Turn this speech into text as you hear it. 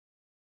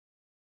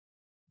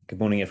Good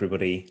morning,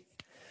 everybody.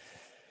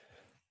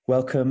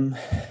 Welcome.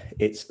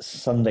 It's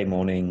Sunday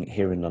morning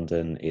here in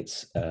London.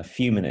 It's a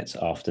few minutes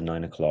after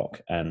 9 o'clock,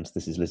 and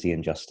this is Lizzie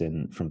and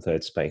Justin from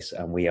Thirdspace,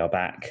 and we are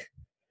back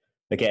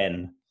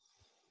again.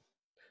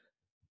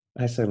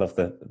 I so love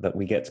that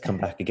we get to come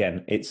back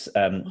again. It's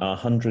our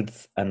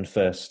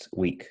 101st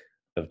week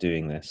of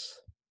doing this.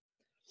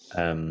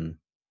 And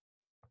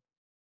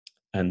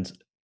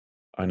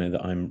I know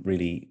that I'm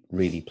really,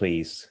 really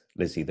pleased,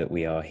 Lizzie, that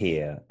we are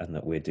here and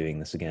that we're doing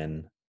this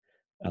again.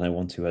 And I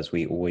want to, as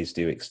we always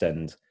do,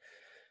 extend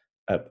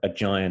a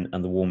giant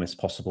and the warmest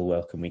possible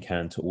welcome we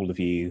can to all of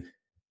you,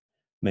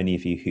 many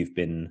of you who've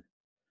been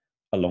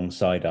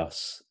alongside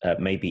us,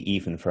 maybe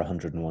even for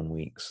 101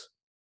 weeks.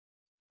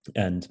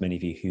 And many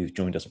of you who've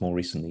joined us more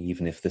recently,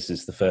 even if this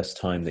is the first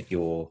time that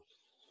you're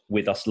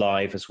with us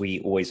live, as we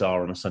always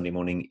are on a Sunday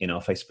morning in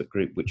our Facebook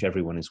group, which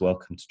everyone is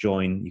welcome to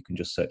join. You can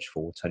just search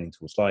for Turning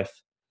Towards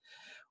Life.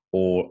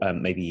 Or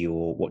maybe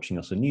you're watching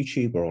us on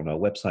YouTube or on our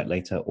website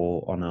later,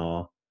 or on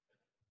our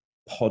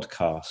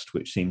podcast,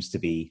 which seems to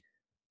be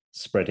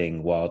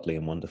spreading wildly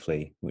and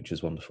wonderfully, which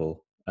is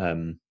wonderful.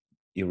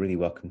 You're really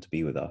welcome to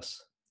be with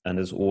us. And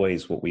as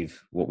always, what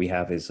we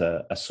have is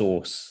a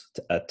source,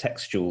 a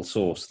textual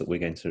source that we're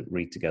going to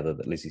read together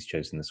that Lizzie's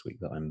chosen this week,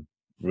 that I'm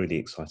really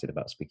excited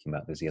about speaking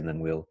about, Lizzie, and then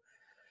we'll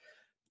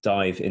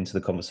dive into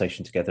the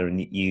conversation together.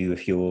 And you,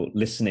 if you're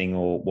listening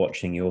or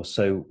watching, you're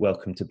so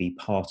welcome to be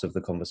part of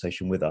the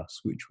conversation with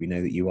us, which we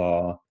know that you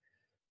are,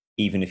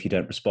 even if you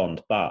don't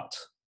respond. But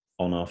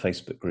on our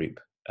Facebook group,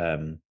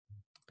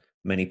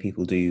 many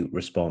people do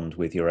respond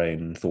with your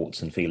own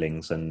thoughts and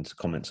feelings and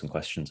comments and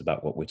questions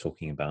about what we're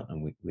talking about,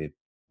 and we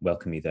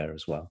welcome you there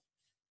as well.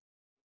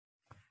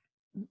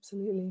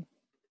 Absolutely.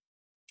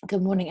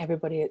 Good morning,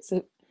 everybody. It's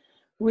a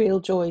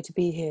real joy to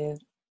be here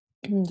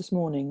this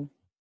morning.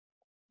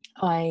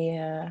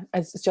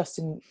 As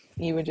Justin,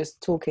 you were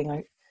just talking,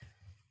 I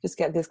just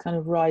get this kind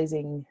of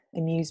rising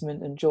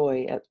amusement and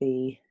joy at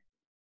the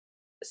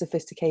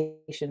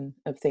sophistication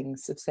of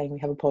things, of saying we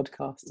have a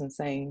podcast and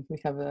saying we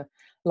have a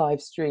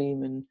live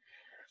stream and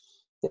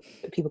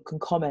that people can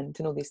comment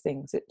and all these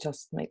things. It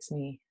just makes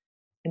me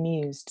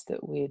amused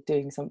that we're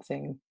doing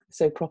something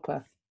so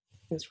proper.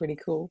 It's really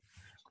cool.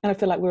 And I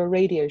feel like we're a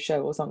radio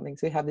show or something,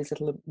 so we have this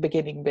little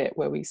beginning bit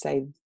where we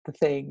say the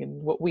thing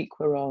and what week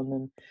we're on,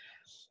 and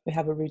we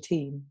have a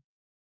routine.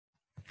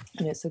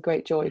 And it's a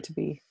great joy to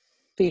be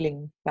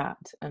feeling that,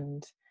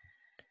 and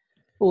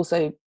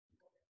also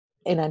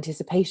in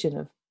anticipation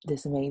of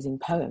this amazing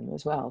poem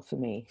as well for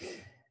me,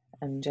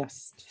 and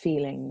just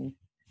feeling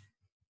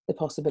the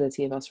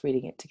possibility of us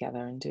reading it together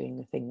and doing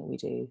the thing that we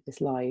do,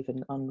 this live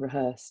and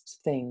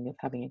unrehearsed thing of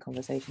having a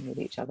conversation with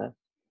each other.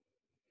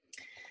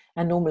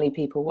 And normally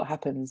what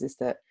happens is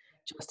that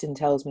Justin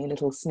tells me a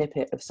little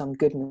snippet of some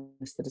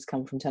goodness that has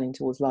come from Turning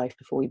Towards Life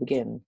before we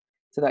begin.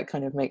 So that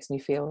kind of makes me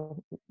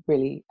feel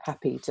really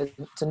happy to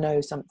know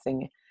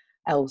something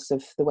else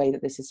of the way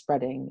that this is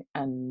spreading,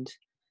 and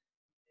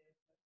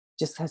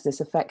just has this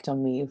effect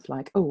on me of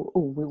like,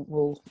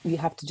 we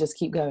have to just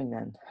keep going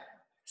then.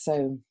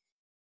 So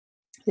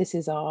this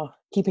is our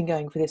keeping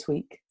going for this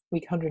week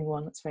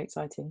 101. That's very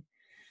exciting.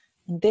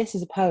 And this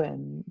is a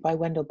poem by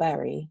Wendell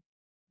Berry,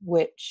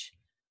 which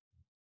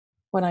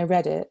when I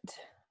read it,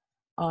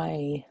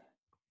 I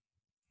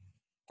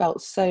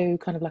felt so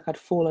kind of like I'd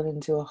fallen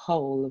into a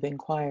hole of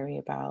inquiry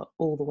about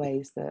all the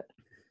ways that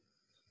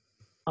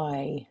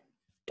I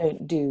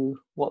don't do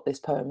what this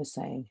poem is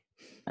saying.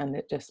 And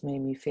it just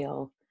made me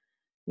feel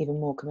even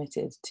more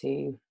committed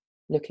to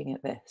looking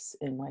at this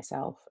in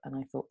myself. And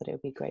I thought that it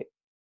would be a great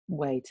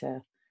way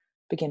to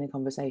begin a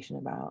conversation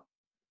about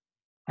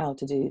how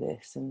to do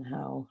this and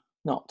how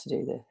not to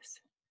do this.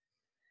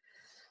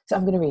 So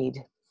I'm going to read.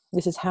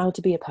 This is How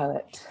to Be a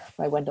Poet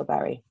by Wendell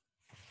Berry.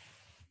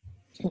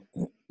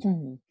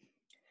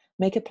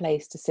 Make a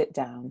place to sit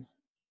down.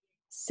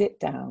 Sit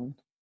down.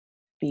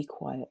 Be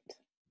quiet.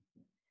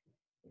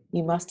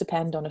 You must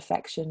depend on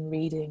affection,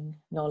 reading,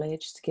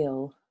 knowledge,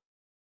 skill,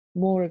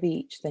 more of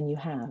each than you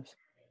have.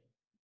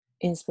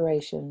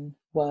 Inspiration,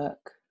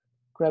 work,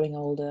 growing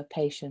older,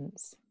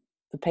 patience.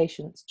 For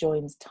patience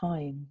joins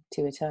time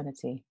to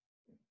eternity.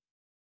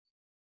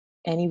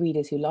 Any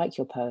readers who like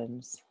your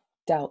poems,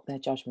 doubt their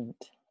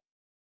judgment.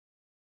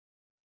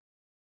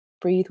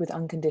 Breathe with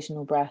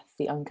unconditional breath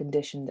the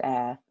unconditioned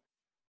air.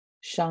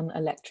 Shun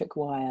electric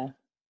wire.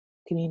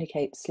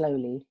 Communicate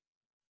slowly.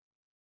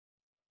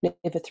 Live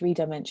a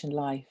three-dimension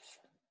life.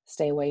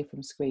 Stay away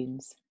from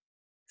screens.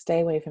 Stay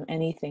away from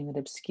anything that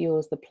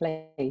obscures the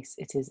place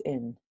it is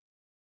in.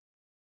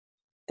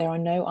 There are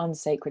no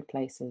unsacred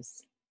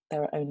places.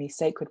 There are only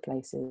sacred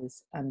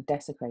places and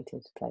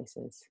desecrated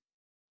places.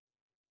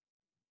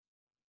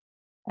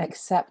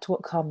 Accept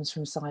what comes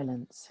from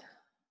silence.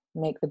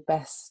 Make the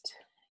best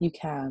you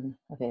can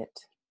of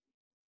it.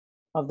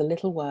 Of the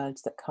little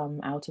words that come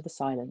out of the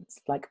silence,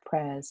 like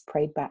prayers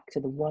prayed back to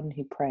the one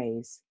who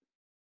prays.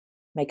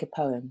 Make a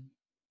poem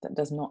that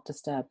does not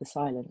disturb the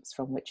silence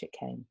from which it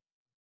came.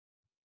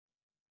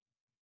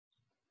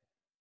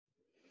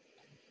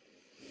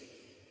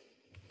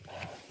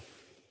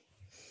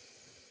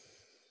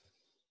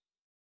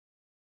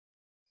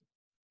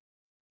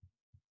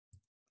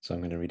 So I'm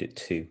going to read it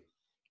too.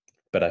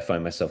 But I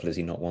find myself,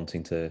 Lizzie, not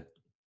wanting to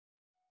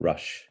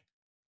rush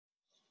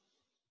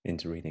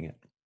into reading it.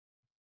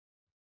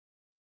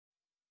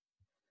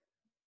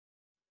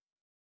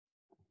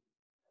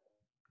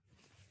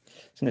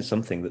 Isn't it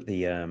something that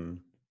the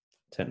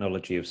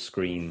technology of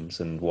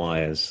screens and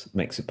wires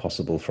makes it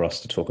possible for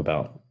us to talk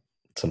about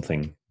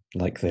something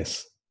like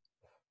this?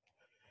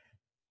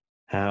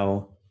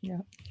 How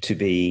to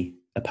be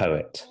a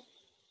poet.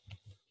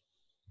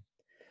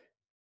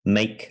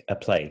 Make a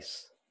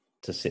place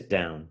to sit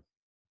down.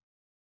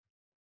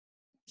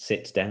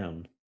 Sit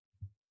down.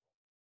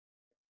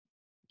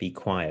 Be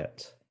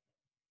quiet.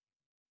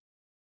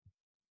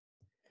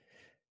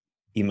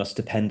 You must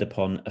depend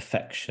upon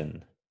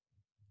affection,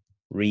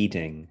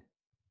 reading,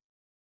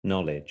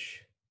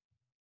 knowledge,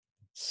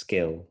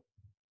 skill,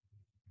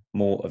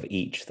 more of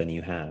each than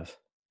you have.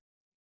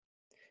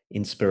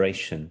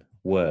 Inspiration,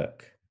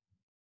 work,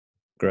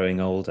 growing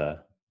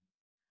older,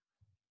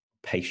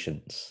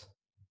 patience.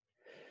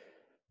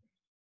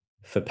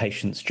 For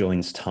patience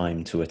joins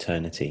time to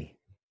eternity.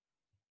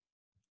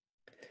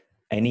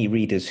 Any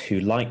readers who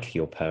like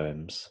your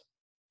poems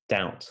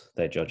doubt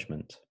their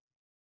judgment.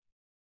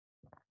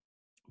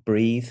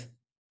 Breathe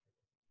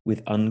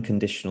with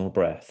unconditional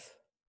breath,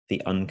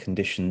 the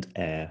unconditioned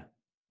air.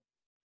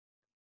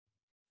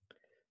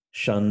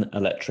 Shun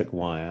electric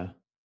wire.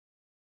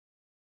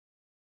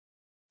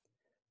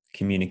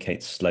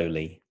 Communicate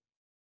slowly.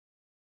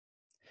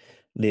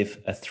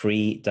 Live a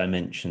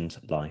three-dimensioned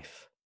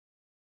life.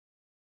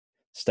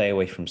 Stay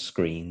away from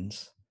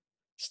screens.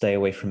 Stay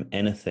away from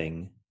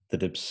anything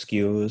that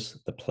obscures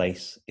the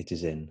place it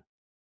is in.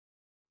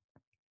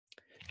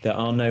 There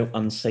are no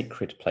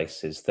unsacred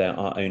places. There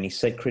are only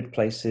sacred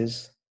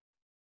places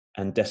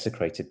and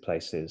desecrated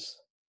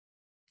places.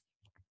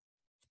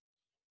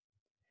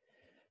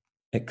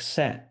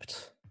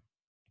 Accept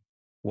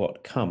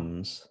what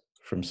comes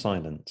from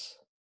silence.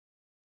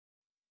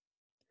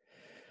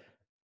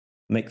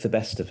 Make the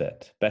best of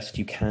it, best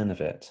you can of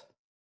it,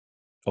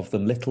 of the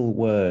little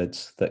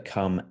words that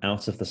come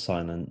out of the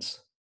silence,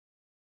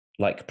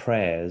 like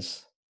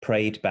prayers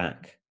prayed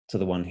back to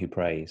the one who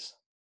prays.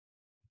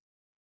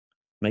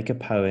 Make a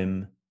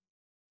poem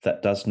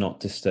that does not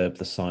disturb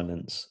the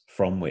silence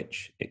from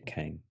which it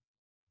came.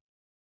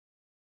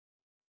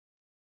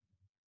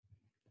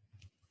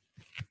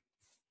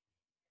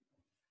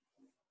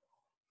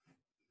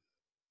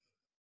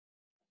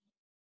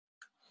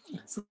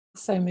 It's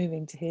so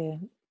moving to hear,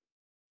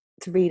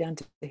 to read and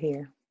to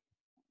hear.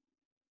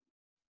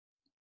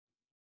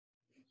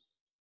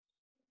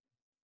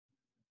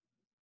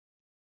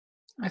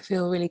 I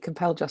feel really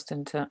compelled,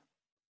 Justin, to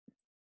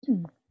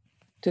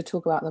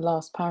talk about the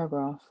last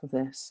paragraph of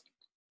this.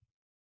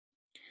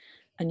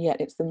 And yet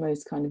it's the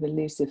most kind of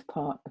elusive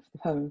part of the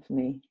poem for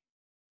me.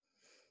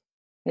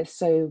 It's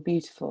so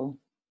beautiful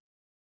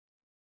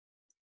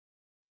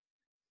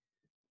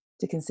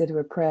to consider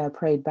a prayer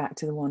prayed back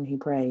to the one who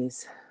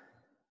prays,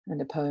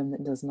 and a poem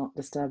that does not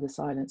disturb the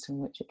silence from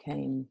which it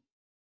came.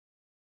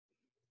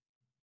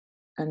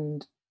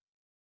 And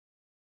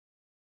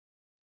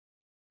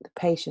the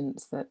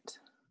patience that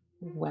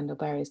Wendell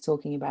Berry is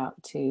talking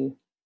about to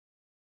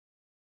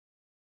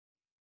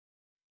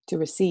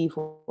receive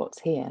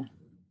what's here,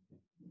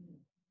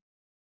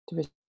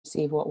 to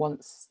receive what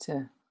wants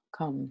to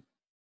come.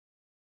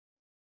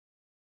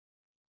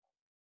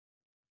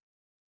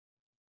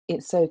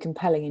 It's so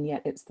compelling, and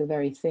yet it's the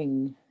very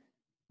thing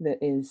that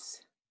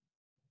is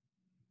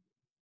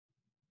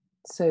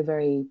so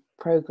very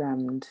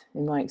programmed,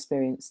 in my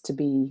experience, to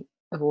be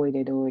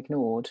avoided or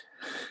ignored.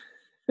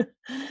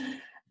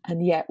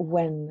 And yet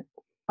when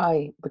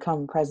I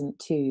become present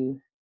to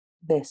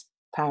this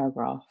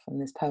paragraph and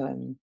this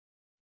poem,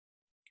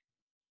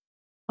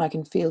 I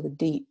can feel the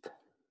deep,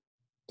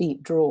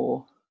 deep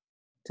draw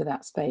to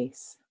that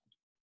space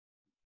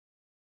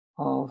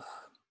of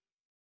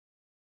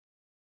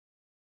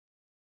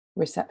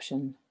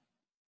reception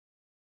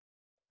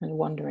and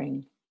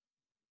wondering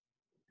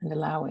and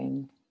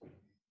allowing.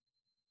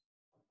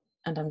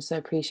 And I'm so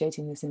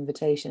appreciating this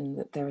invitation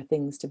that there are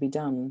things to be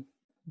done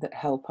that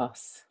help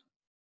us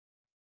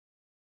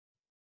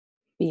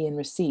be in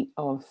receipt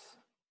of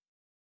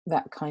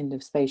that kind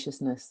of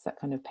spaciousness, that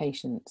kind of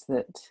patience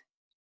that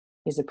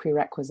is a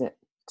prerequisite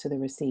to the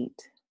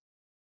receipt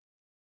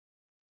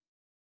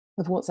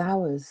of what's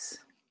ours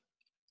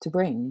to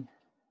bring,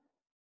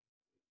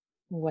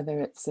 whether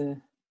it's a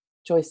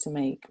choice to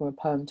make or a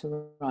poem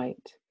to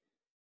write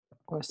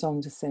or a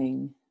song to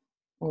sing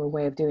or a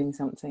way of doing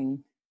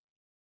something.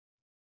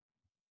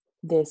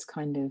 This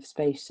kind of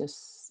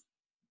spacious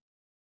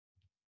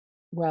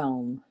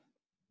realm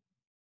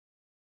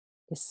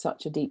is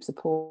such a deep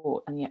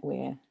support, and yet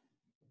we're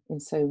in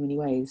so many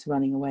ways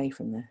running away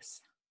from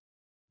this.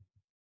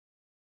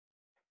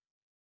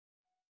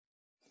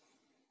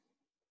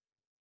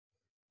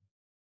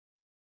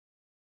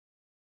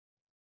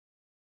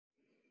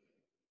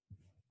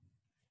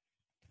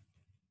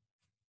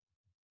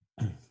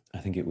 I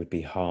think it would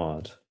be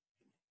hard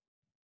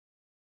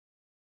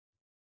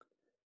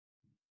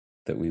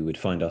that we would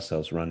find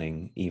ourselves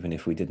running even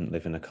if we didn't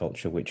live in a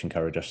culture which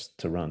encouraged us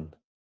to run.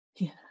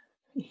 Yeah.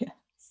 Yes.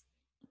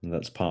 And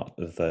that's part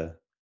of the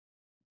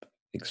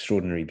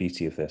extraordinary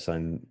beauty of this.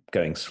 I'm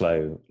going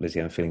slow, Lizzie.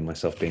 I'm feeling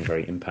myself being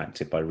very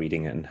impacted by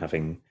reading it and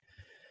having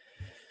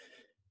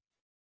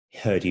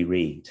heard you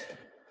read.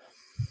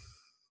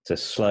 To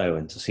slow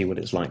and to see what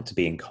it's like to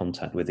be in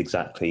contact with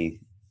exactly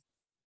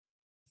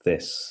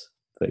this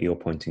that you're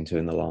pointing to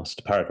in the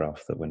last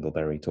paragraph that Wendell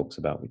Berry talks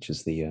about, which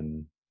is the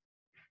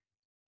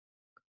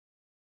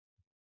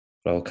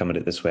I'll come at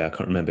it this way. I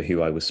can't remember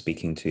who I was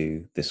speaking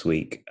to this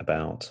week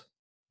about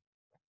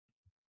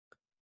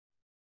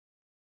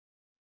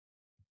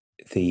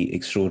the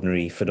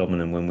extraordinary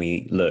phenomenon when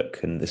we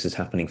look, and this is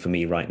happening for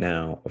me right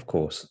now, of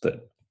course,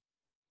 that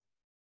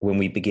when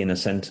we begin a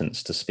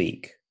sentence to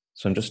speak,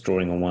 so I'm just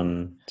drawing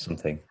on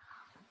something.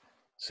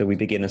 So we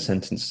begin a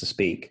sentence to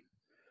speak,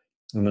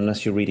 and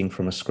unless you're reading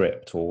from a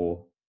script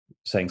or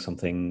saying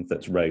something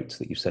that's rote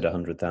that you've said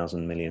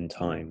 100,000 million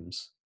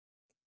times,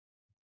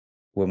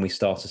 when we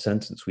start a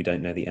sentence, we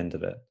don't know the end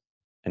of it.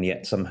 And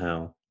yet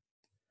somehow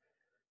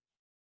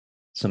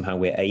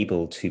we're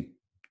able to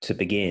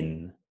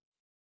begin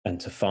and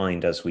to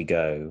find as we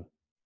go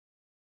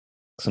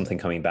something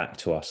coming back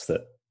to us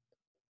that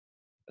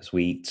as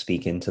we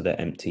speak into the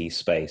empty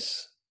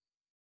space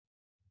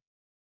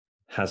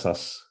has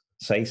us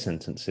say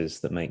sentences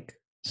that make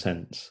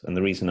sense. And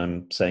the reason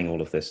I'm saying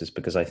all of this is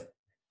because I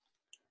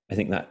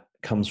think that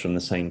comes from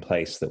the same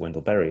place that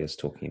Wendell Berry is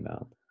talking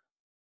about.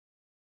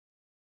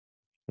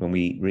 When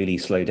we really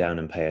slow down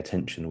and pay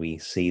attention, we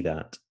see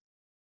that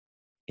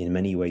in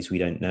many ways we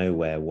don't know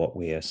where what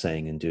we are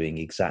saying and doing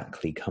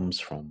exactly comes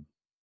from.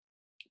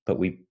 But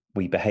we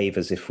behave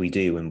as if we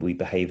do, and we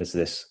behave as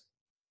this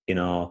in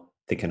our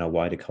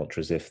wider culture,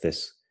 as if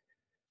this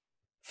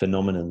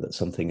phenomenon that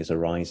something is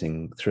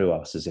arising through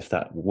us, as if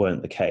that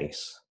weren't the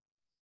case.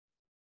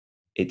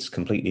 It's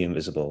completely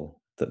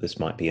invisible that this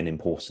might be an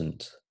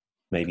important,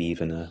 maybe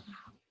even a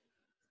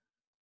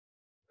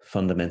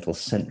fundamental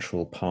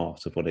central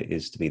part of what it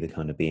is to be the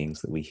kind of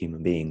beings that we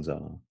human beings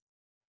are.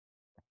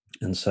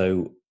 And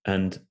so,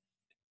 and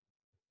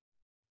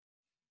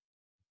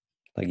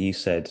like you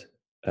said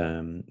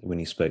when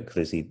you spoke,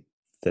 Lizzie,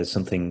 there's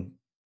something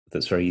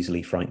that's very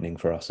easily frightening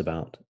for us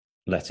about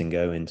letting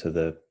go into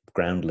the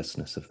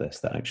groundlessness of this,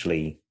 that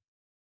actually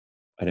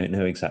I don't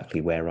know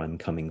exactly where I'm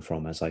coming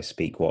from as I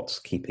speak, what's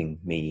keeping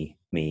me,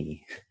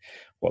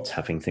 what's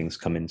having things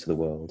come into the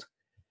world.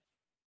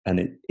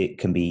 And it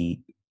can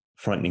be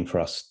frightening for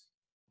us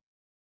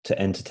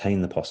to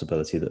entertain the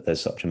possibility that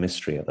there's such a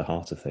mystery at the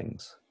heart of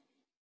things.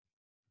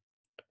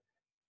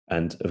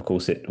 And of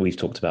course, we've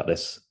talked about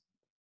this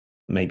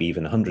maybe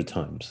even 100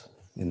 times.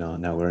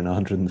 Now we're in our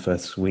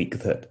 101st week,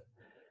 that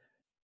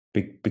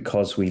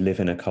because we live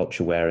in a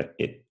culture where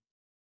it,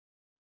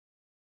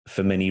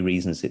 for many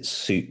reasons, it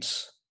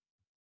suits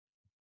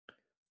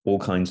all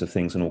kinds of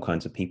things and all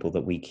kinds of people,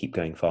 that we keep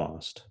going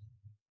fast.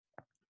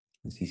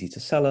 It's easy to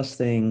sell us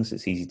things.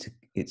 It's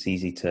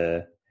easy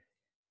to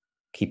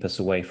keep us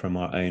away from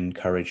our own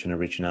courage and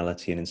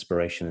originality and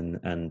inspiration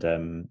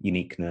and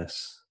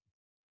uniqueness.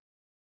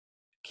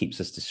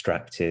 Keeps us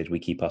distracted. We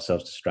keep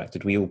ourselves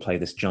distracted. We all play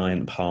this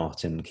giant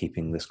part in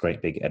keeping this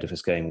great big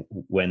edifice going.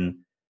 When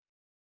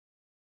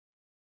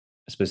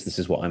I suppose this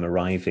is what I'm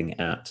arriving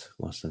at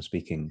whilst I'm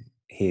speaking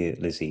here,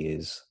 Lizzie,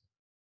 is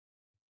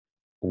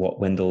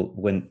what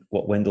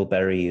Wendell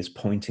Berry is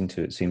pointing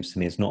to, it seems to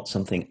me, is not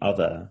something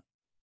other.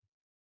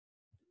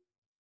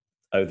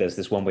 Oh, there's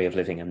this one way of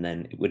living, and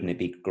then wouldn't it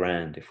be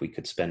grand if we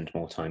could spend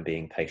more time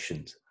being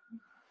patient?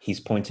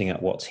 He's pointing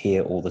at what's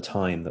here all the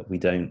time that we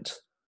don't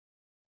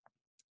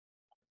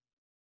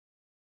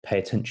pay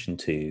attention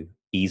to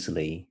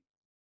easily,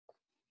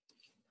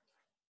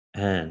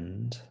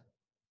 and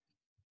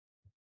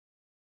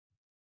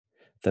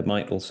that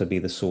might also be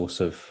the source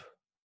of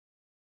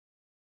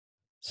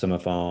some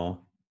of our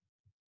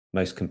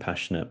most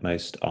compassionate,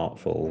 most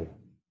artful,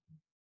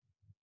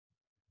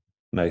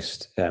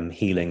 most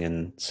healing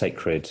and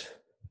sacred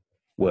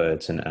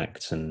words and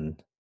acts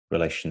and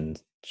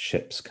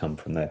relationships come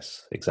from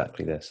this,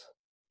 exactly this.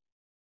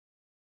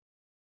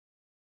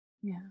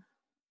 Yeah.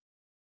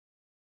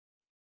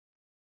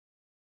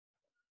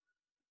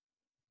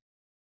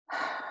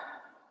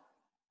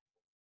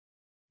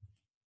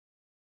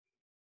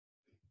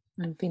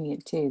 I'm feeling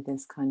it too,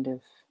 this kind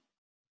of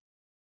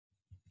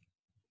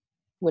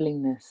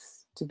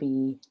willingness to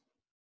be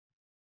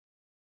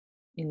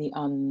in the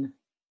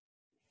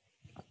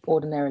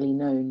unordinarily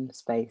known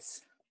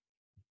space.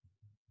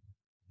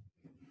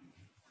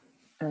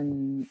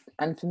 And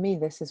for me,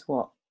 this is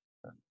what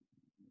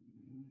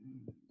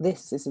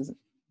this is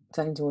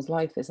turning towards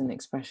life is an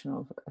expression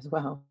of as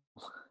well.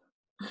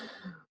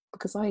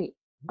 Because I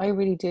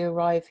really do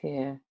arrive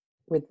here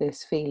with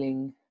this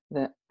feeling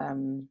that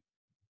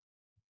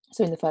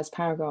so in the first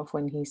paragraph,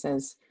 when he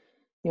says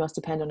you must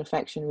depend on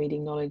affection,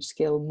 reading, knowledge,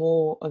 skill,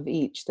 more of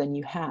each than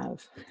you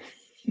have.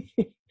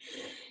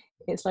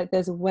 It's like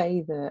there's a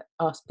way that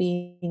us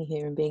being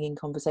here and being in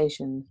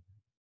conversation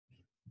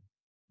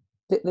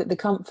the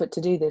comfort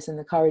to do this and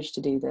the courage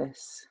to do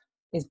this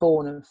is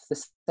born of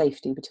the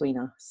safety between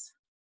us.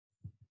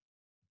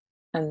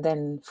 And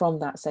then from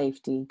that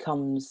safety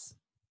comes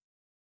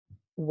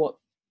what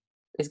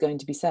is going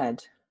to be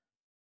said,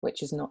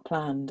 which is not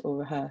planned or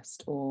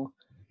rehearsed or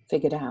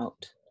figured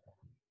out.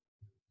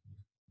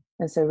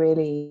 And so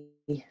really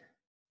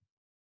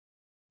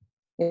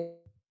it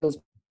feels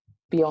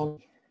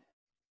beyond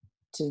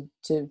to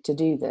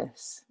do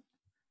this.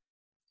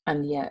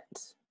 And yet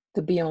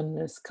the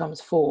beyondness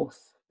comes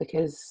forth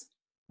because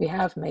we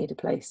have made a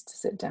place to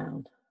sit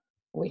down.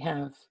 We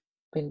have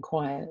been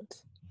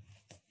quiet.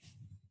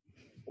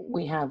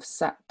 We have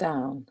sat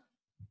down.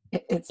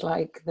 It's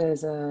like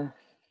there's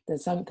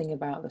something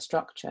about the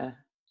structure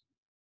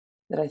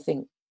that I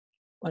think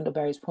Wendell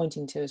Berry's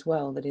pointing to as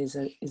well, that is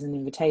an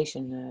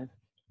invitation,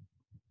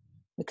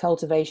 the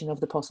cultivation of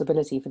the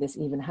possibility for this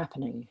even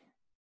happening.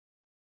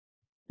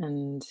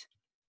 And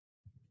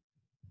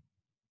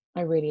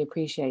I really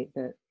appreciate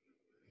that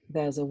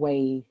there's a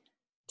way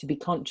to be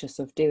conscious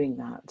of doing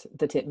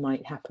that it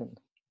might happen.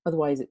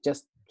 Otherwise it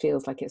just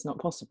feels like it's not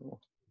possible.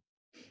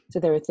 So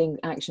there are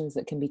actions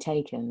that can be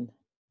taken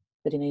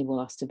that enable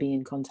us to be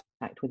in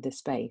contact with this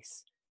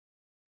space,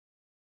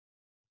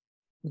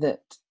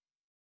 that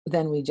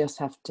then we just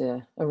have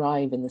to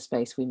arrive in the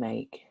space we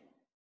make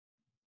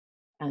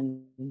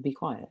and be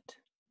quiet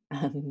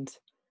and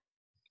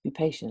be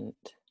patient.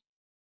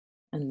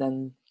 And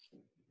then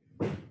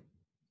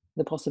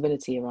the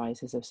possibility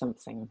arises of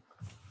something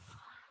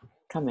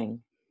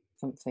coming,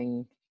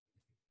 something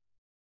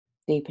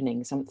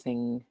deepening,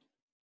 something,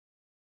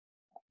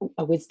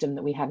 a wisdom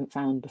that we hadn't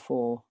found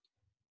before,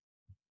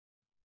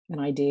 an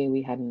idea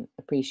we hadn't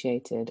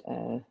appreciated,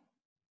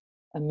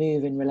 a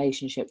move in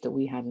relationship that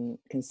we hadn't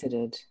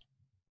considered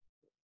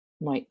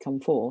might come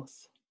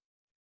forth.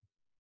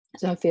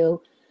 So I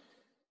feel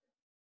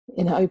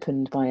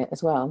opened by it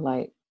as well.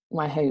 Like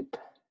my hope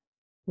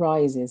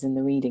rises in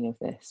the reading of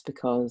this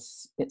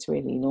because it's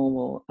really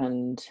normal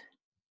and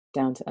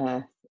down to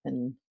earth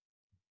and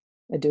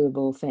a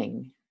doable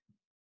thing.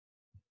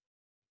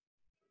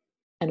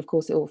 And of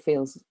course it all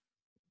feels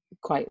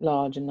quite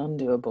large and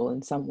undoable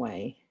in some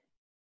way,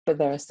 but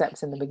there are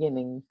steps in the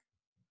beginning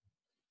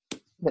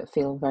that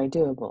feel very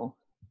doable.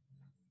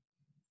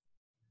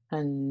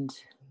 And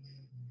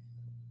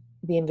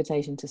the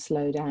invitation to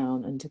slow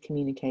down and to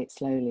communicate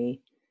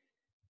slowly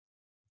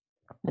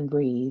and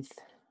breathe,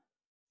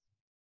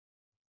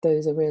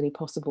 those are really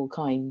possible,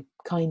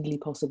 kindly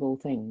possible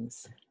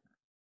things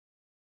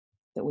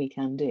that we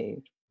can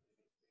do.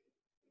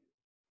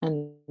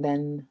 And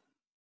then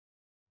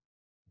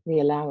the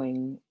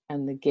allowing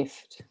and the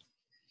gift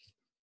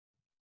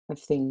of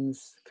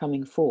things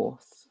coming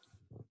forth,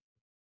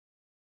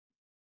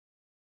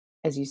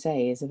 as you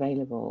say, is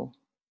available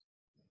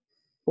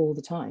all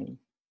the time.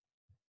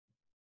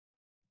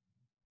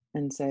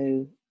 And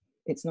so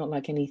it's not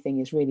like anything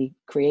is really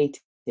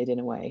created in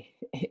a way.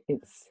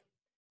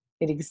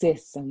 It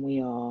exists, and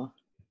we are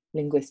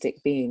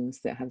linguistic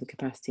beings that have the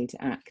capacity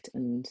to act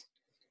and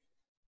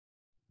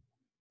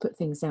put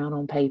things down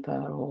on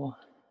paper or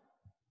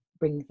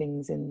bring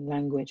things in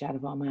language out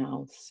of our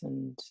mouths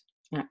and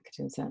act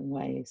in certain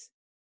ways.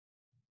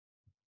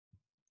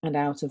 And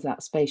out of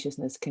that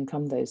spaciousness can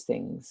come those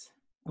things,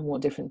 and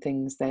what different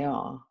things they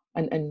are.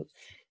 And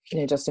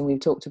Justin, we've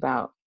talked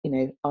about,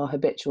 our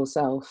habitual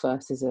self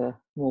versus a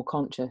more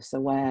conscious,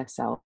 aware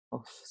self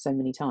so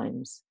many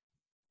times.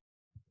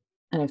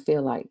 And I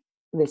feel like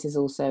this is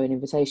also an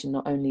invitation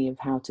not only of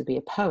how to be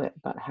a poet,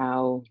 but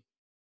how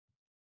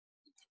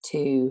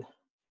to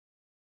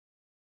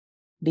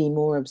be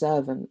more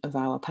observant of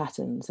our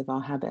patterns, of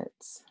our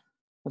habits,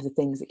 of the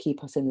things that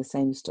keep us in the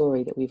same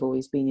story that we've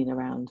always been in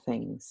around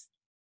things,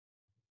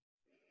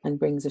 and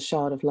brings a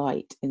shard of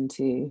light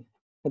into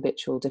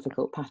habitual,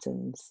 difficult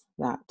patterns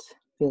that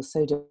feel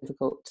so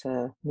difficult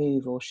to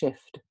move or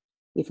shift,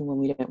 even when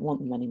we don't want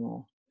them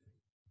anymore.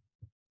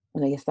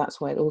 And I guess that's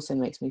why it also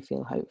makes me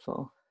feel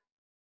hopeful,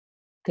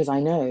 because I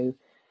know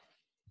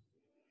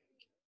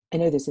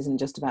this isn't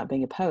just about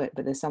being a poet,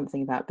 but there's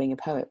something about being a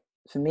poet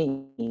for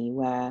me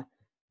where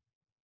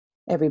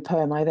every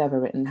poem I've ever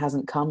written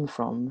hasn't come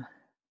from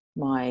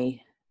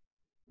my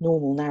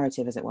normal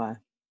narrative, as it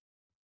were,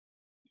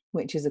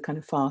 which is a kind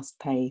of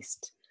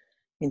fast-paced,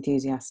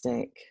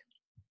 enthusiastic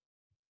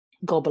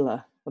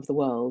gobbler of the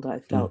world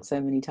I've felt so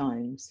many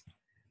times.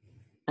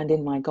 And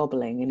in my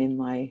gobbling and in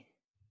my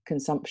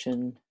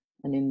consumption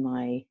and in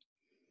my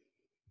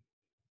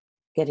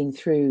getting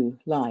through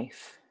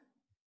life,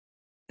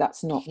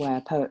 that's not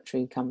where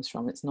poetry comes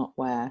from. It's not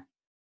where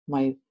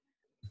my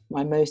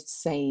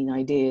most sane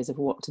ideas of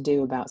what to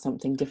do about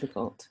something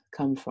difficult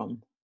come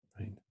from.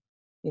 Right.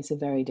 It's a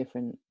very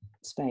different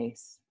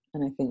space.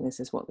 And I think this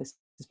is what this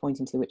is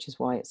pointing to, which is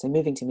why it's so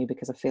moving to me,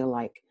 because I feel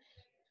like,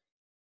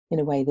 in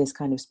a way, this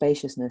kind of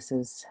spaciousness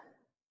has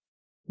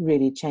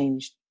really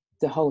changed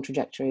the whole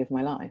trajectory of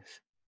my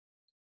life.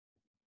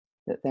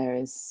 That there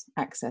is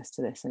access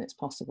to this and it's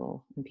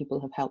possible, and people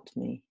have helped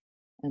me,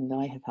 and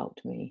I have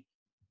helped me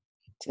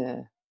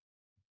to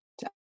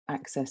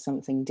access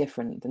something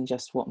different than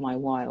just what my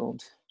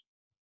wild,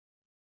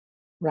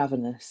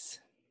 ravenous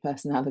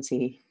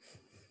personality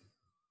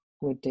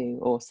would do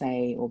or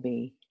say or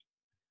be.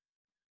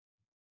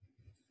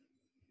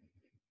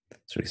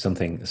 It's really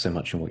something so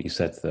much in what you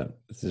said that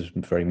this is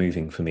very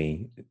moving for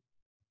me.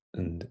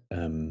 And I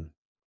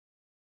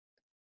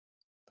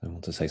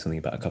want to say something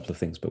about a couple of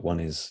things, but one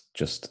is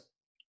just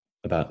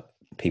about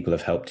people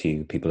have helped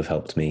you, people have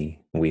helped me,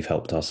 and we've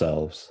helped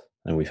ourselves,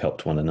 and we've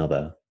helped one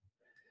another.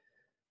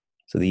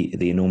 So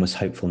the enormous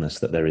hopefulness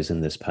that there is in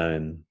this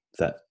poem,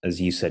 that,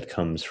 as you said,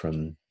 comes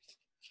from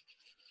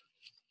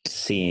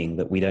seeing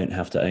that we don't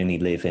have to only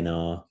live in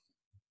our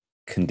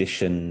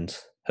conditioned,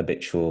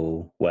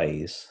 habitual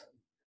ways.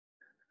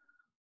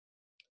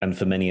 And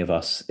for many of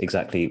us,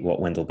 exactly what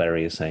Wendell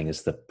Berry is saying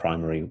is the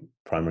primary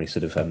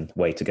sort of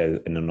way to go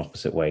in an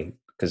opposite way.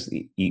 Because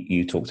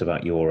you talked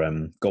about your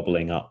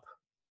gobbling up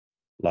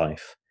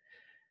life.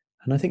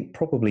 And I think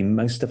probably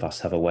most of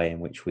us have a way in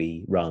which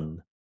we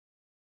run.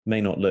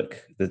 May not look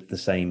the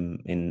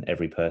same in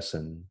every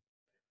person.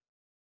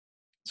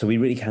 So we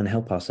really can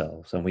help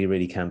ourselves, and we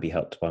really can be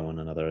helped by one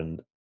another. And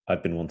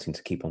I've been wanting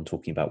to keep on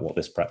talking about what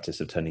this practice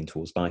of turning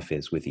towards life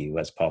is with you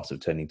as part of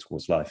turning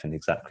towards life in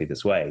exactly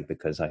this way,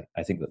 because I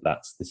think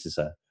this is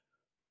a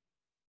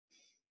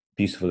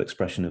beautiful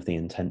expression of the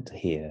intent to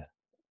hear,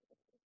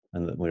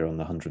 and that we're on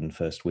the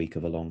 101st week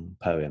of a long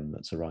poem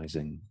that's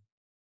arising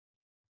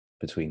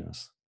between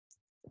us.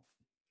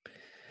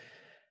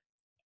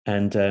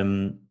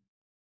 And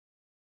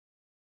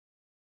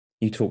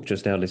you talked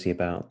just now, Lizzie,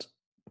 about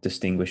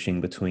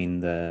distinguishing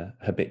between the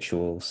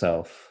habitual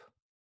self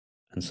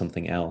and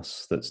something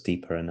else that's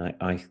deeper. And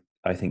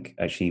I think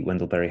actually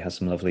Wendell Berry has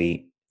some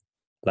lovely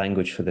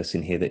language for this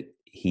in here that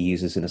he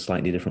uses in a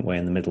slightly different way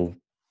in the middle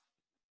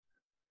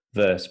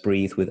verse: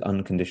 breathe with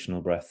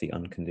unconditional breath the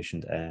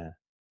unconditioned air.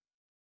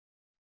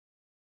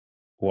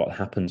 What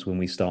happens when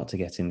we start to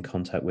get in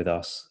contact with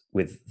us,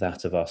 with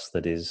that of us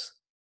that is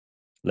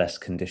less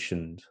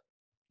conditioned,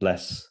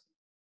 less,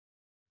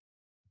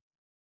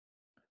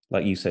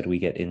 like you said, we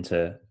get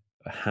into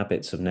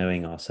habits of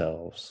knowing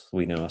ourselves.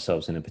 We know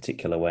ourselves in a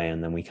particular way,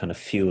 and then we kind of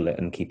fuel it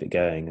and keep it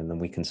going. And then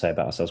we can say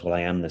about ourselves, well, I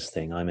am this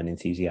thing. I'm an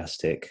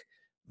enthusiastic,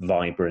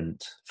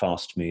 vibrant,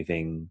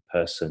 fast-moving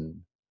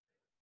person.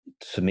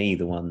 For me,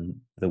 the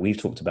one that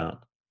we've talked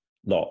about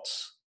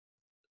lots,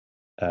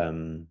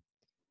 that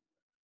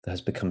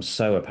has become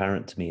so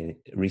apparent to me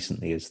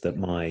recently, is that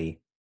my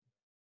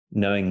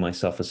knowing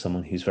myself as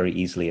someone who's very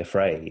easily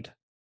afraid,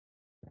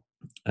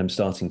 I'm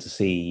starting to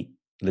see,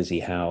 Lizzie,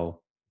 how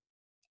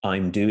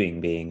I'm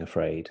doing being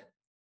afraid.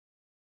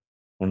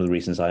 One of the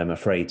reasons I am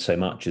afraid so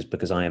much is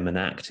because I am an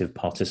active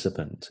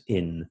participant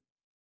in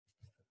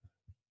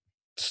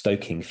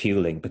stoking,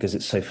 fueling, because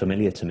it's so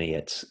familiar to me.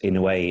 It's, in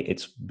a way,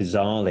 it's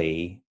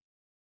bizarrely,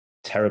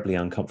 terribly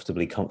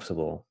uncomfortably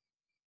comfortable,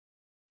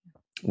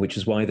 which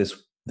is why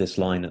this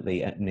line at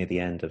near the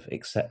end of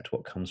 "accept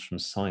what comes from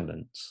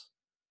silence"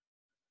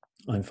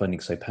 I'm finding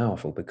so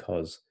powerful,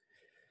 because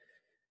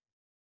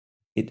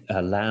it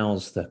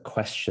allows the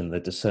question,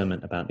 the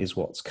discernment about is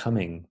what's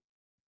coming,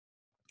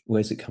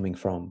 where's it coming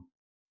from?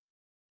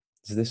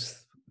 Is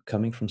this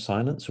coming from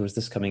silence, or is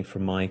this coming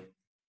from my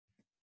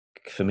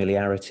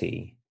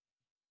familiarity?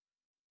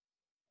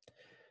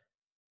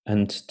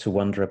 And to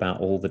wonder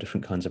about all the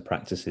different kinds of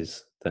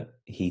practices that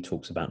he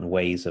talks about and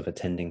ways of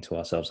attending to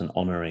ourselves and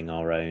honoring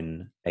our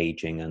own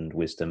aging and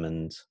wisdom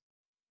and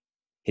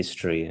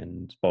history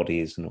and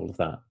bodies and all of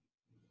that,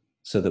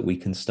 so that we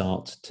can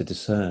start to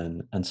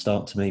discern and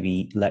start to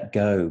maybe let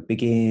go,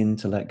 begin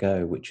to let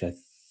go, which I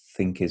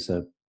think is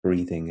a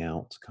breathing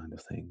out kind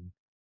of thing,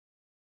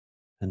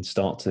 and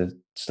start to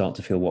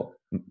feel what,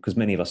 because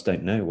many of us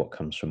don't know what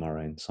comes from our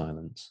own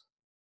silence.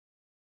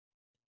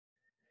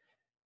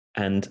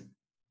 And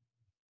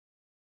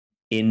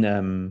in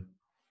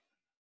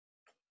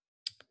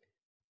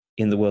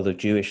the world of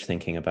Jewish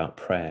thinking about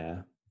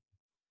prayer,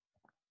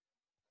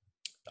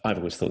 I've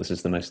always thought this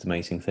is the most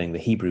amazing thing. The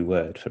Hebrew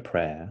word for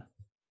prayer,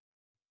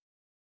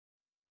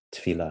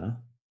 tefillah,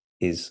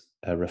 is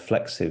a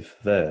reflexive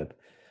verb.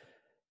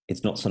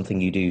 It's not something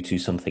you do to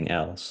something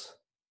else.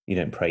 You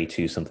don't pray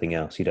to something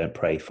else. You don't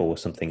pray for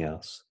something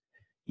else.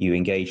 You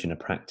engage in a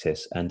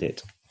practice and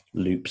it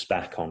loops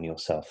back on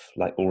yourself.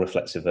 Like all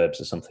reflexive verbs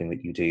are something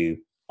that you do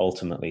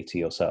ultimately to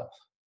yourself.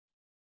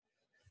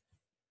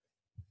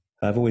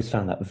 I've always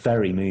found that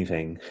very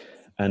moving.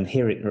 And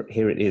here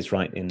it is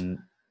right in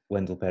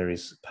Wendell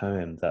Berry's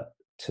poem, that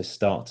to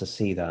start to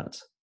see that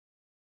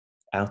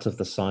out of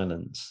the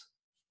silence,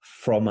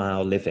 from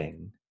our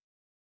living,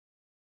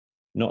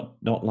 not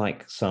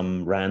like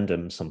some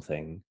random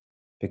something,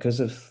 because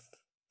of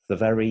the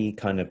very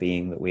kind of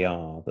being that we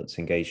are, that's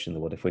engaged in the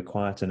world. If we're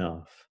quiet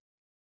enough,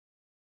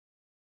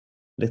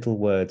 little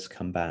words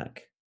come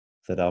back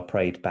that are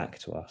prayed back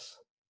to us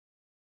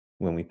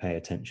when we pay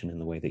attention in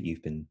the way that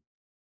you've been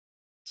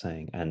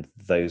saying. And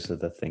those are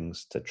the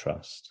things to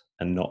trust,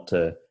 and not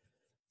to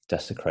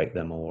desecrate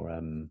them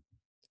or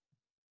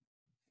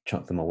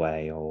chuck them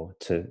away, or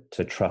to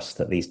trust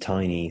that these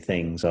tiny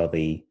things are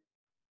the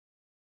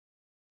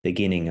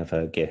beginning of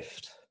a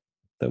gift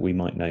that we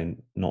might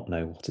not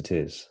know what it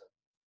is.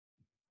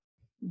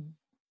 Mm.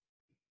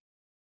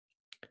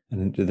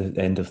 And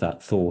the end of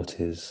that thought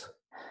is,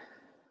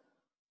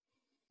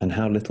 and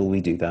how little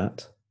we do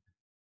that,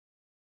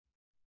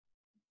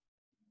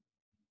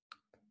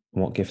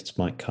 what gifts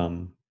might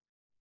come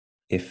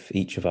if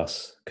each of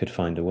us could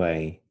find a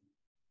way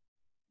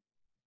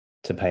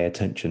to pay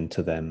attention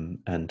to them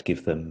and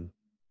give them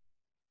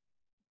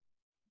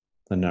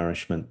the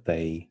nourishment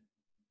they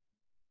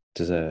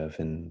deserve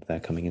in their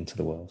coming into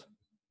the world.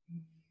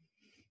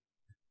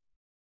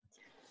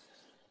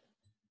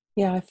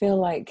 Yeah, I feel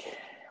like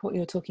what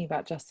you're talking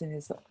about, Justin,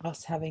 is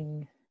us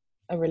having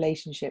a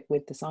relationship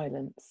with the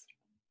silence.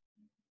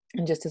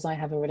 And just as I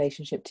have a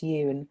relationship to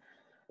you, and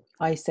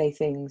I say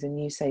things and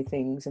you say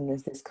things, and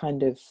there's this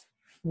kind of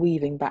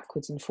weaving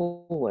backwards and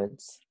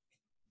forwards,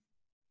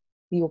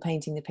 you're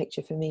painting the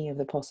picture for me of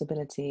the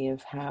possibility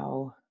of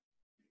how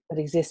that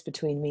exists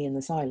between me and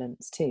the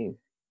silence too.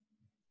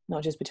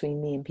 Not just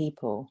between me and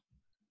people,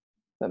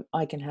 but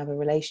I can have a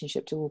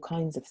relationship to all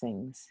kinds of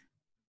things,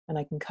 and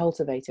I can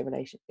cultivate a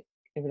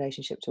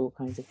relationship to all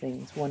kinds of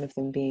things. One of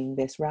them being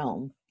this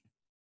realm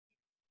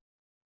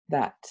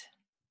that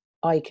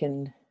I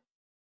can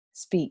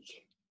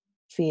speak,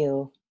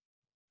 feel,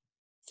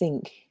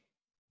 think,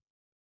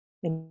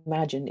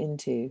 imagine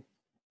into,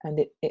 and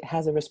it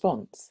has a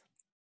response.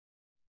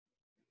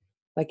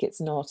 Like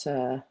it's not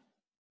a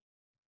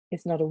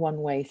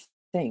one-way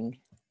thing,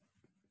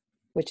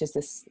 which is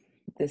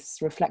this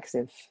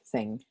reflexive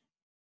thing.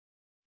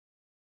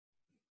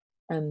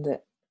 And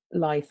that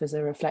life as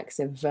a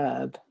reflexive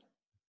verb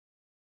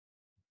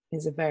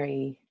is a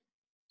very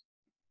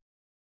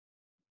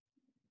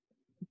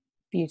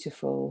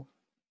beautiful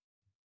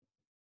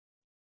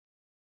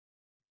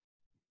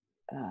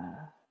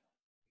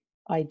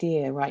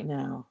idea right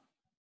now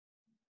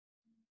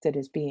that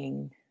is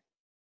being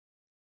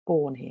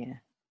born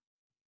here.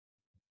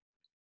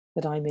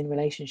 That I'm in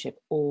relationship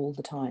all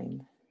the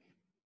time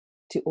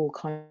to all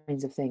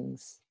kinds of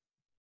things.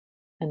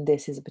 And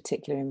this is a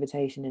particular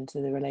invitation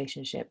into the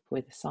relationship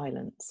with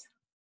silence.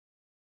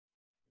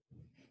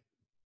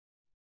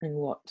 And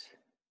what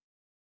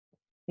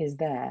is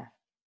there,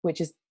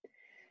 which is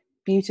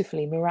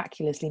beautifully,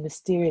 miraculously,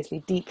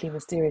 mysteriously, deeply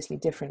mysteriously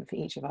different for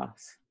each of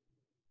us.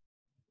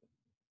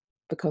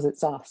 Because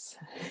it's us.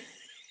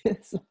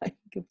 It's like,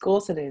 of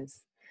course it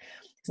is.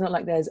 It's not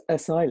like there's a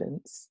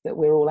silence that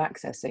we're all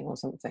accessing or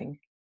something.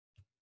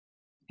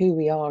 Who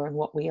we are and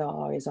what we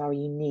are is our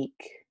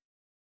unique,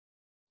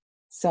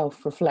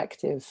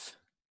 self-reflective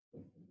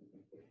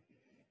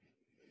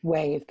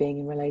way of being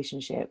in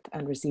relationship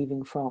and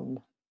receiving from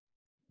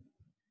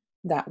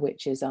that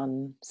which is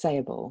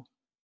unsayable.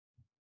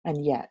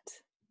 And yet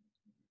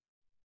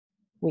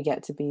we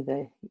get to be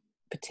the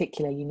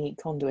particular unique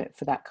conduit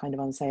for that kind of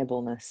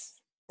unsayableness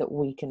that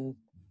we can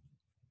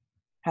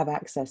have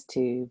access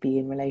to, be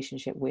in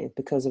relationship with,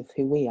 because of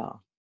who we are.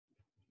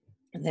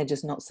 And they're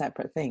just not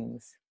separate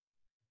things.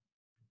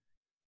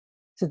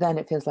 So then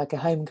it feels like a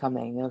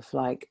homecoming of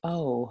like,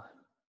 oh,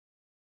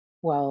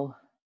 well,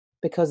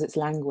 because it's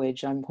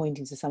language, I'm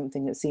pointing to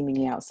something that's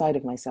seemingly outside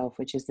of myself,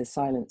 which is this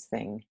silence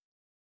thing.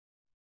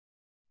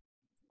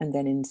 And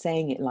then in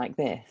saying it like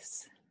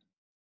this,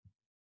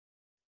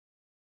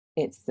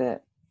 it's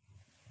that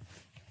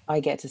I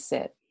get to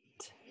sit,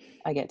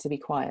 I get to be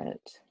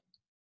quiet,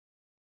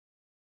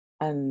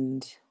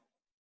 and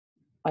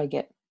I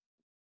get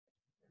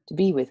to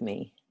be with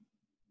me.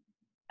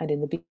 And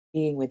in the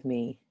being with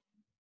me,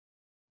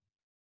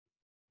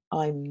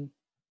 I'm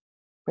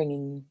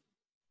bringing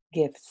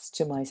gifts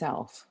to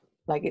myself.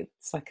 Like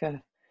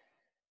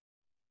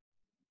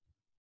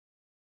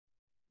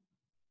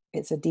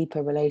it's a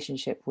deeper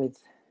relationship with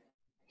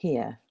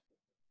here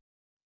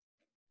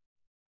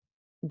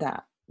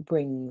that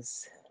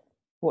brings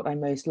what I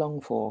most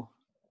long for.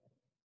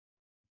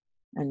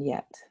 And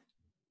yet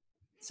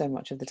so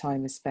much of the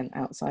time is spent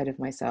outside of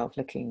myself,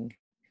 looking,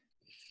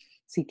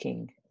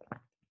 seeking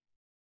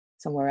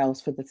somewhere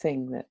else for the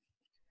thing that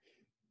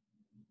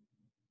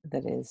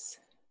is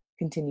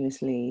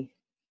continuously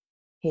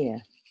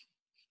here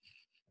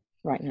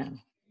right now.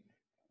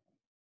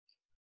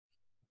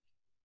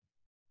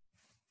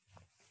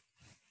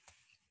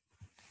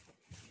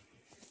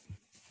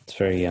 It's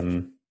very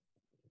it's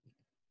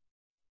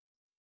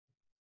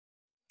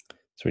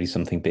really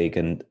something big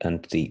and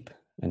deep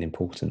and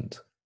important,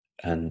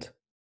 and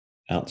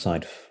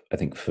outside, I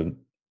think,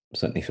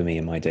 certainly for me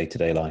in my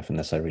day-to-day life,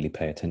 unless I really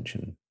pay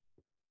attention.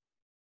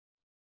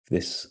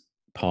 This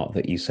part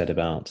that you said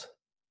about,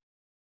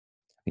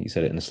 I think you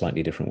said it in a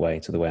slightly different way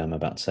to the way I'm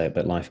about to say it,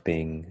 but life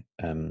being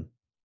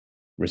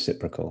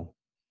reciprocal.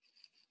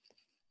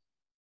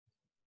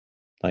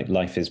 Like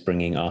life is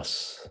bringing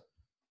us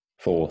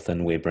forth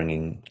and we're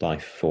bringing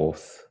life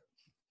forth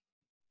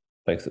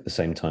both at the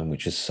same time,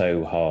 which is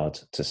so hard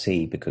to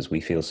see because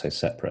we feel so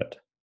separate.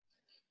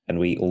 And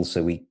we've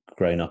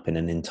grown up in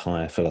an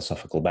entire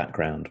philosophical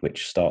background,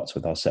 which starts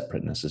with our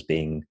separateness as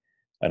being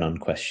an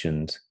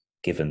unquestioned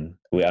given.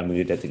 I don't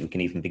think we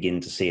can even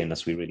begin to see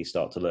unless we really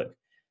start to look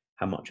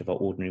how much of our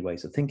ordinary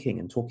ways of thinking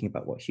and talking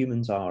about what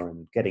humans are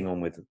and getting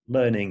on with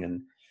learning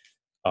and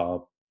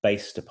are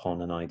based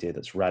upon an idea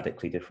that's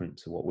radically different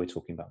to what we're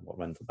talking about, what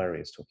Randall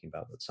Berry is talking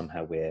about, that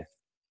somehow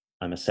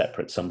I'm a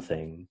separate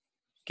something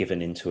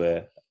given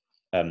into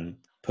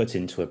put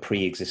into a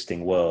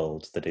pre-existing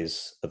world that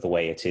is the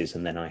way it is,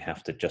 and then I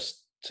have to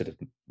just sort of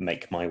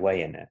make my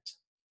way in it.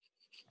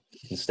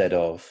 Instead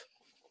of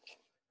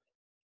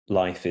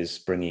life is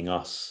bringing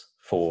us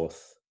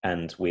forth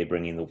and we're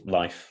bringing the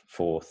life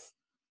forth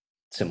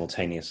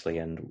simultaneously,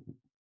 and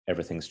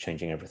everything's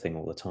changing everything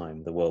all the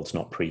time. The world's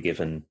not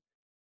pre-given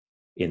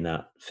in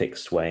that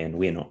fixed way, and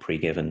we're not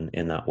pre-given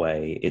in that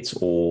way. It's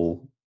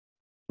all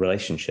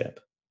relationship.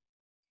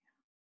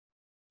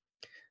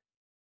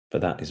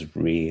 But that is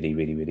really,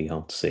 really, really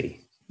hard to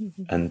see.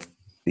 Mm-hmm. And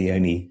the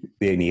only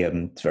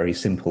very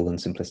simple and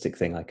simplistic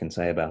thing I can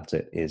say about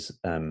it is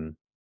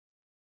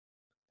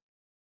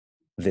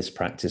this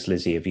practice,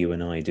 Lizzie, of you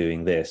and I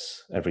doing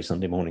this every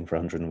Sunday morning for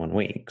 101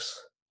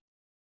 weeks,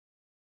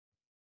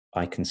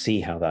 I can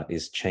see how that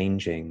is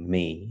changing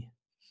me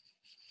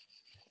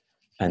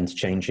and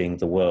changing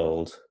the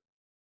world.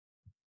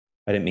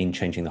 I don't mean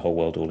changing the whole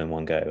world all in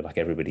one go, like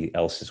everybody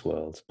else's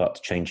world,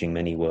 but changing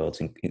many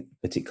worlds,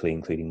 particularly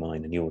including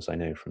mine and yours. I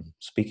know from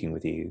speaking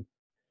with you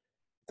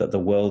that the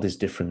world is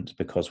different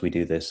because we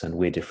do this, and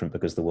we're different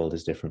because the world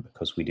is different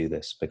because we do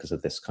this, because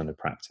of this kind of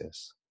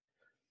practice.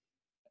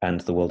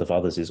 And the world of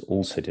others is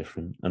also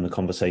different. And the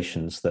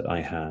conversations that I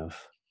have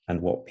and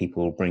what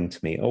people bring to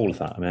me, all of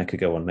that. I mean, I could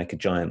go on, make a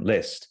giant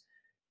list.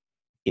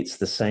 It's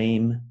the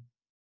same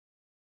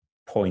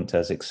point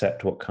as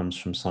accept what comes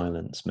from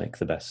silence, make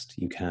the best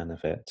you can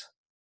of it.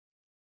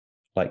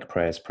 Like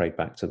prayers prayed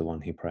back to the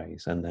one who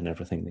prays. And then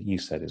everything that you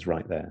said is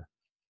right there.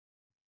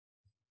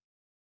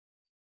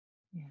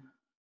 Yeah.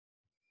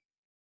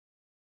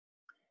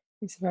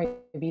 It's very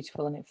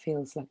beautiful, and it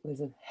feels like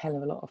there's a hell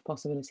of a lot of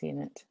possibility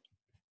in it.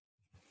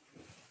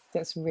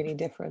 That's really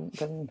different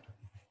than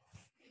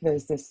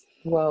there's this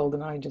world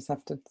and I just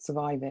have to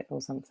survive it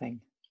or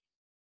something.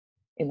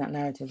 In that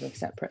narrative of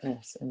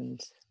separateness and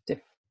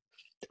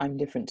I'm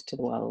different to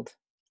the world,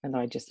 and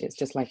it's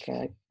just like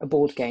a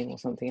board game or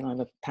something, and I'm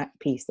a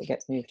piece that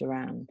gets moved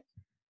around.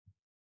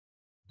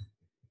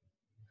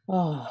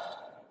 Oh,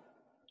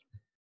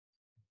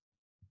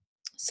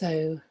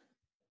 so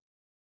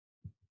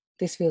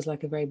this feels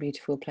like a very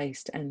beautiful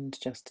place to end,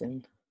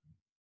 Justin.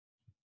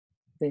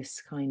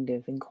 This kind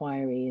of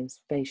inquiry and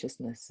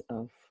spaciousness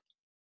of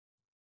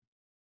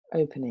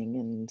opening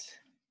and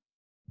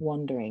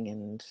wondering,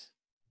 and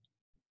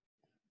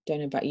don't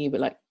know about you,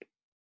 but like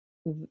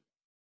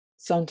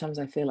sometimes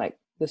I feel like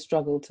the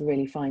struggle to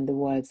really find the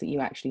words that you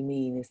actually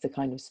mean is the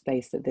kind of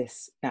space that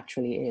this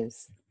naturally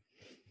is.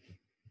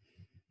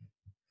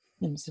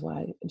 And this is why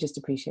I just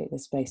appreciate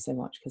this space so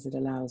much, because it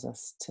allows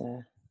us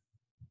to,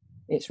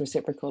 it's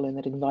reciprocal, and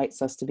it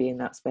invites us to be in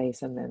that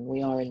space, and then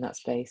we are in that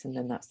space, and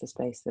then that's the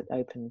space that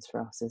opens for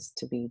us, is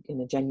to be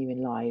in a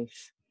genuine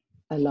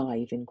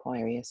alive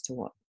inquiry as to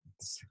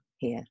what's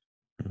here.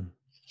 Mm.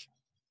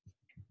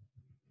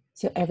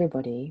 So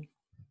everybody,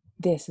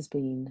 this has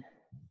been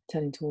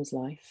Turning Towards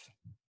Life,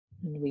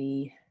 and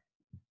we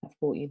have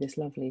brought you this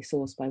lovely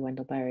source by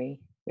Wendell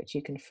Berry, which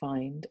you can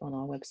find on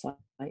our website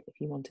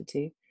if you wanted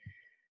to,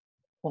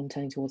 on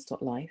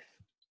turningtowards.life.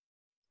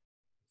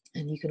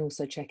 And you can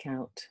also check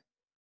out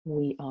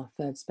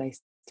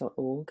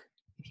wearethirdSpace.org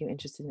if you're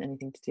interested in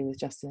anything to do with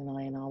Justin and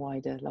I and our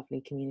wider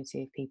lovely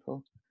community of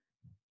people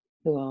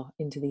who are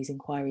into these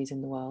inquiries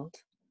in the world.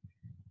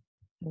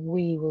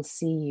 We will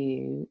see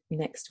you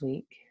next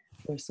week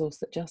for a source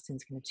that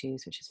Justin's going to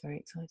choose, which is very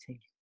exciting.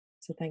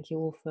 So thank you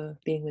all for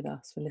being with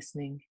us, for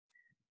listening,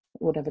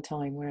 at whatever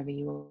time, wherever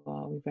you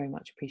are. We very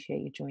much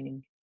appreciate you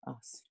joining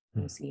us.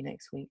 We'll see you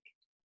next week.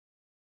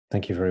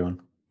 Thank you,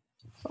 everyone.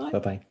 Bye.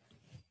 Bye-bye.